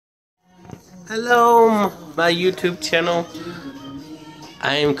Hello, my YouTube channel.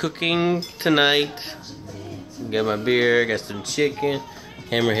 I am cooking tonight. Got my beer, got some chicken.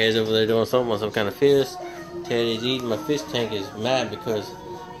 Hammerhead's over there doing something with some kind of fish. Teddy's eating. My fish tank is mad because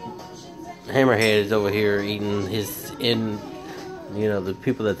Hammerhead is over here eating the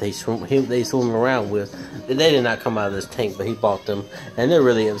people that they swim around with. They did not come out of this tank, but he bought them, and they're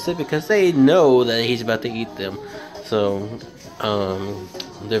really upset because they know that he's about to eat them. So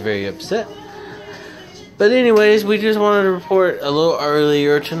they're very upset. But anyways, we just wanted to report a little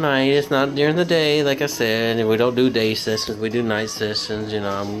earlier tonight. It's not during the day, like I said, and we don't do day sessions. We do night sessions.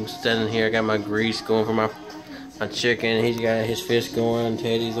 I'm standing here. I got my grease going for my chicken. He's got his fish going.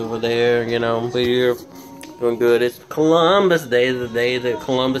 Teddy's over there. We're doing good. It's Columbus Day, the day that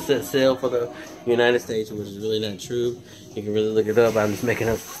Columbus set sail for the United States, which is really not true. You can really look it up. I'm just making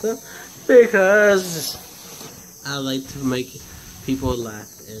up stuff because I like to make people laugh,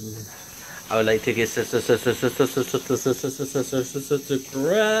 and I would like to get subscribers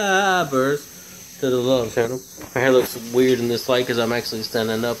to the Love channel. My hair looks weird in this light because I'm actually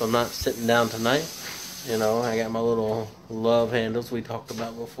standing up. I'm not sitting down tonight. I got my little love handles we talked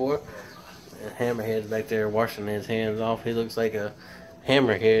about before. And Hammerhead's back there washing his hands off. He looks like a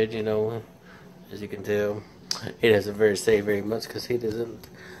hammerhead, as you can tell. He doesn't say very much because he doesn't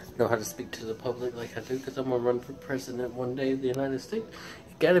know how to speak to the public like I do, because I'm going to run for president one day of the United States.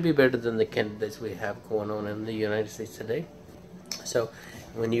 You got to be better than the candidates we have going on in the United States today. So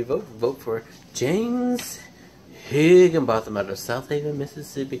when you vote for James Higginbotham out of South Haven,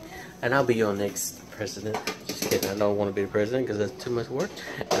 Mississippi, and I'll be your next president. Just kidding, I don't want to be the president because that's too much work,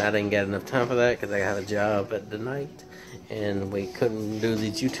 and I didn't get enough time for that because I had a job at the night, and we couldn't do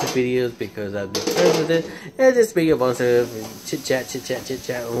these YouTube videos because I'd be president. It'd just be a bunch of chit chat,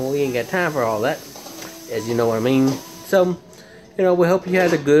 and we ain't got time for all that, as you know what I mean. So, we hope you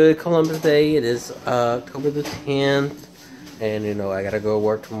had a good Columbus Day. It is October the 10th, and I gotta go to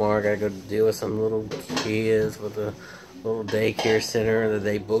work tomorrow. I gotta go deal with some little kids with a little daycare center that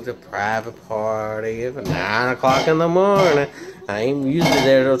they booked a private party at 9 o'clock in the morning. I ain't usually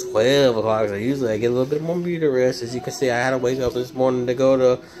there till 12 o'clock, so usually I get a little bit more beauty rest. As you can see, I had to wake up this morning to go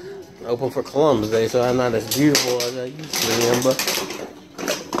to open for Columbus Day, so I'm not as beautiful as I usually am, but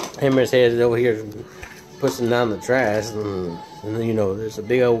Hammerhead is over here pushing down the trash, and there's a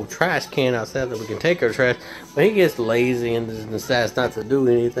big old trash can outside that we can take our trash, but he gets lazy and decides not to do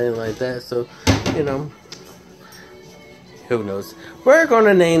anything like that, so, who knows. We're going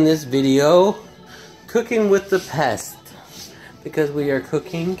to name this video Cooking with the Past, because we are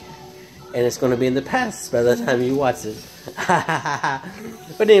cooking and it's going to be in the past by the time you watch it.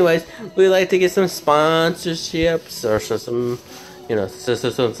 But anyways, we like to get some sponsorships or some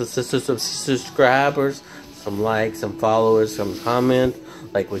subscribers, some likes, some followers, some comment,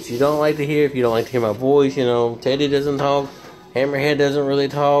 like what you don't like to hear. If you don't like to hear my voice, Teddy doesn't talk, Hammerhead doesn't really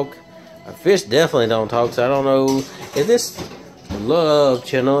talk, a fish definitely don't talk, so I don't know if this love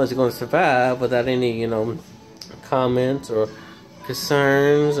channel is going to survive without any, comments or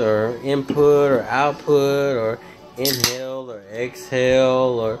concerns or input or output or inhale or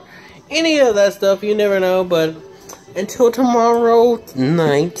exhale or any of that stuff. You never know. But until tomorrow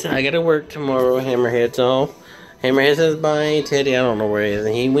night, I gotta work tomorrow. Hammerhead's off. Hammerhead says bye. Teddy, I don't know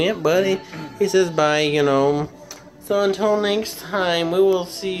where he went, buddy. He says bye, So until next time, we will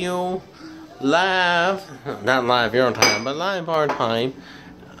see you live, not live your time, but live our time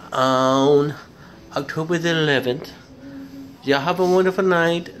on October the 11th. Y'all have a wonderful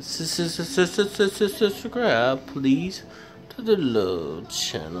night. Subscribe, please, to the Love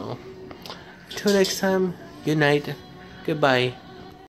channel. Until next time, good night, goodbye.